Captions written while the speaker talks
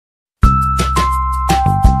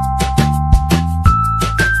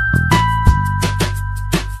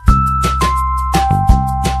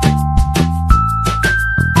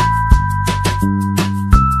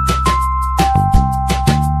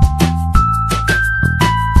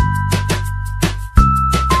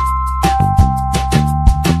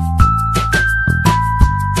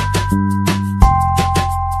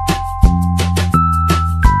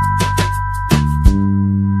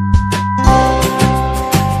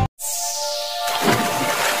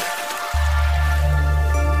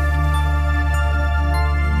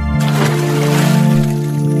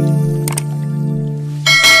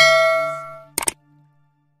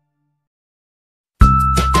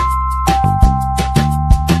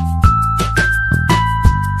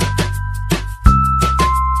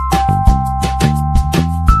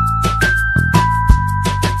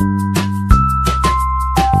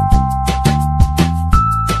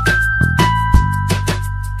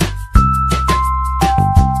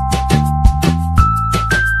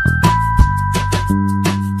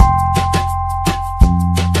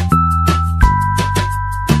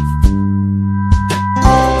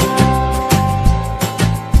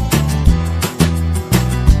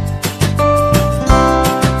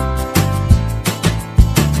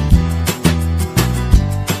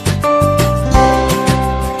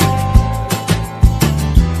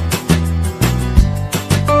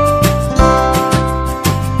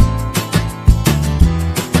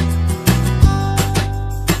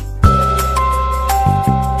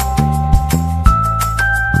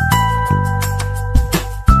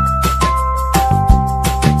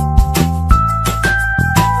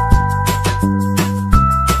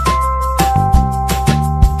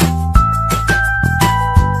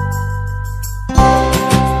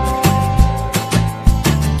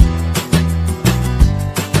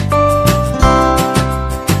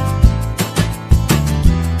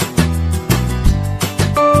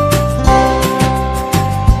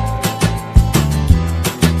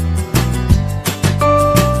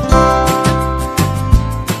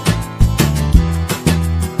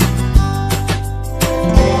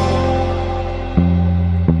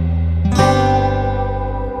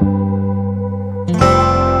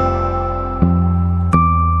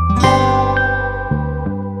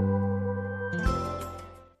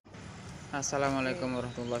Assalamualaikum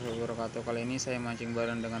warahmatullahi wabarakatuh. Kali ini saya mancing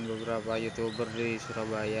bareng dengan beberapa YouTuber di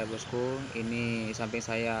Surabaya, bosku. Ini samping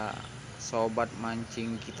saya sobat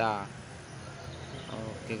mancing kita.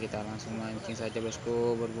 Oke, kita langsung mancing saja,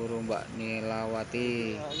 bosku. Berburu Mbak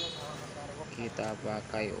Nilawati. Kita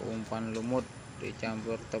pakai umpan lumut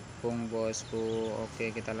dicampur tepung, bosku.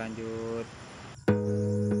 Oke, kita lanjut.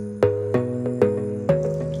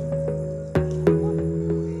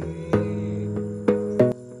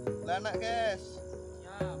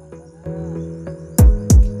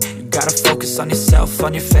 Gotta focus on yourself,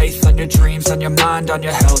 on your faith, on your dreams, on your mind, on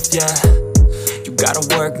your health, yeah. You gotta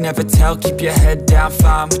work, never tell, keep your head down,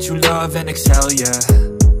 find what you love and excel, yeah.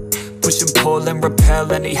 Push and pull and repel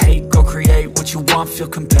any hate, go create what you want, feel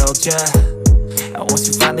compelled, yeah. And once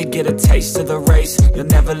you finally get a taste of the race, you'll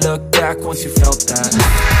never look back once you felt that.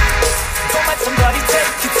 Don't let somebody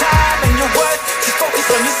take your time and your worth, just focus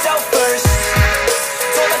on yourself first.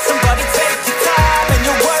 Don't let somebody take your time and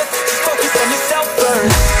your worth, just focus on yourself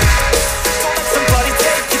first.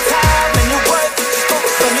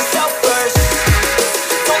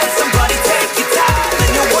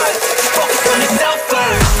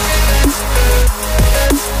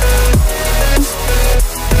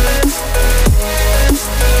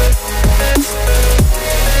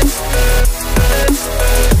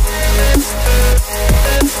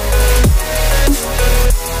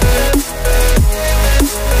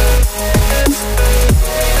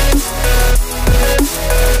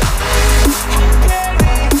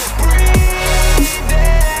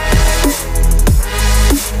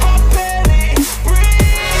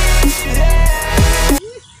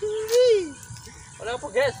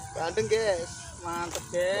 Bandeng, guys. Mantap,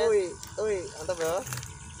 guys. Mantap ya.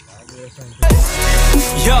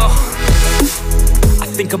 Yo, I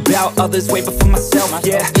think about others way before myself.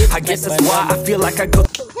 Yeah, I guess that's why I feel like I go.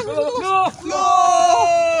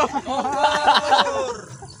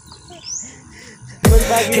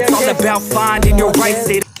 It's all about finding your right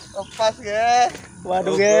state. Lepas, guys.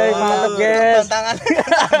 Waduh, guys, mantap, guys.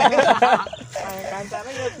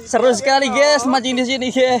 Seru sekali, guys, mancing di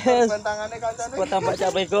sini, guys. Buat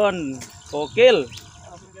tambakcakbaygon. Gokil. Don't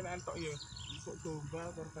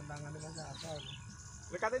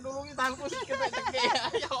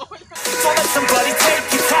let somebody take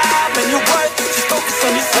your time and your worth, just focus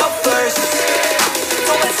on yourself first.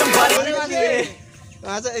 Don't let somebody.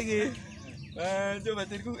 Masa iki? Coba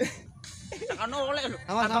tirku. Tekan oleh lho.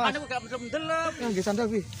 Awas. Gak mendelep. Nggih sandal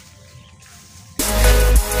iki.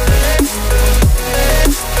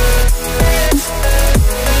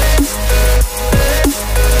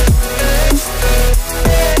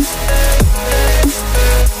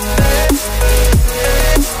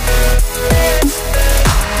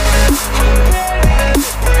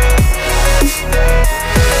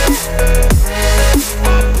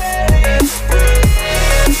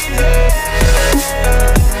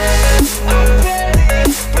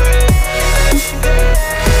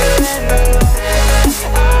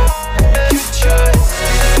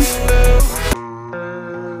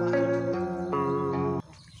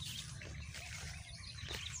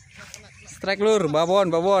 Strike lur,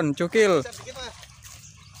 babon, cukil.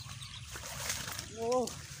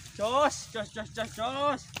 Jos.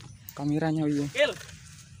 Kameranya iya. Gokil.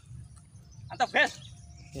 Mantap, guys.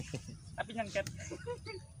 Tapi nyangket.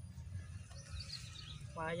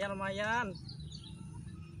 Lumayan.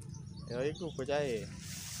 Ya iku bocahe.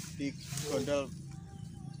 Di gondol.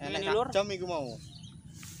 Ini, Enek Lur. jam iku mau.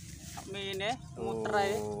 Mene, muter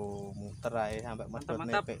ae. Muter ae sampai medhot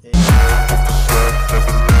Mantap. nepek.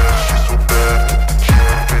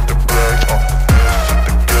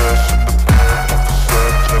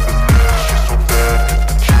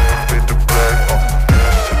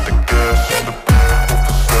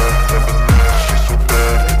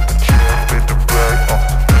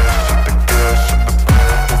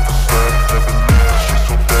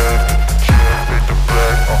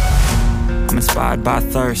 I'm inspired by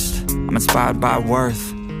thirst, I'm inspired by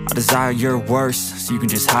worth. I desire your worst, so you can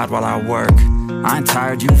just hide while I work. I ain't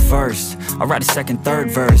tired, you first. I'll write a second,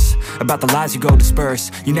 third verse about the lies you go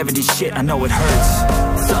disperse. You never did shit, I know it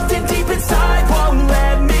hurts. Something deep inside won't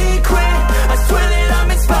let me quit. I swear that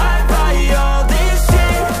I'm inspired by all this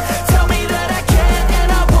shit. Tell me that I can't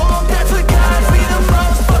and I won't. That's what guides me the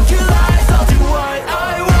most. Fuck your lies, I'll do what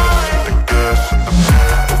I want.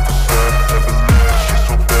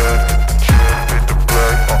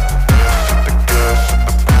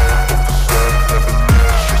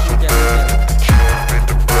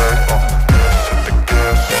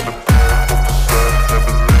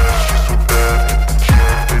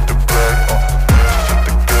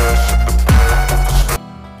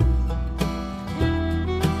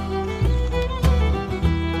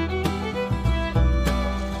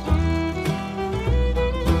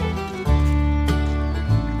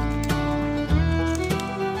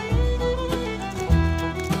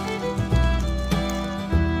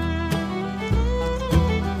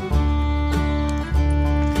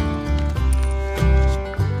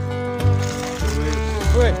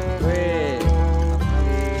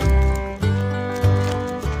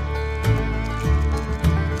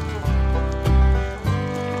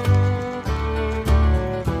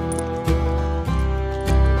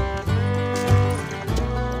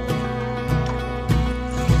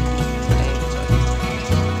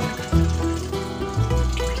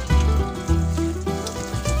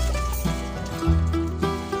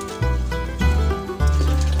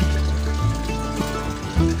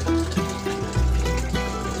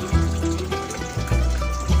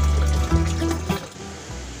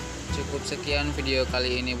 sekian video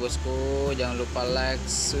kali ini bosku. Jangan lupa like,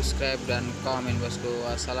 subscribe dan komen bosku.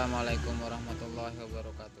 Assalamualaikum warahmatullahi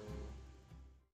wabarakatuh.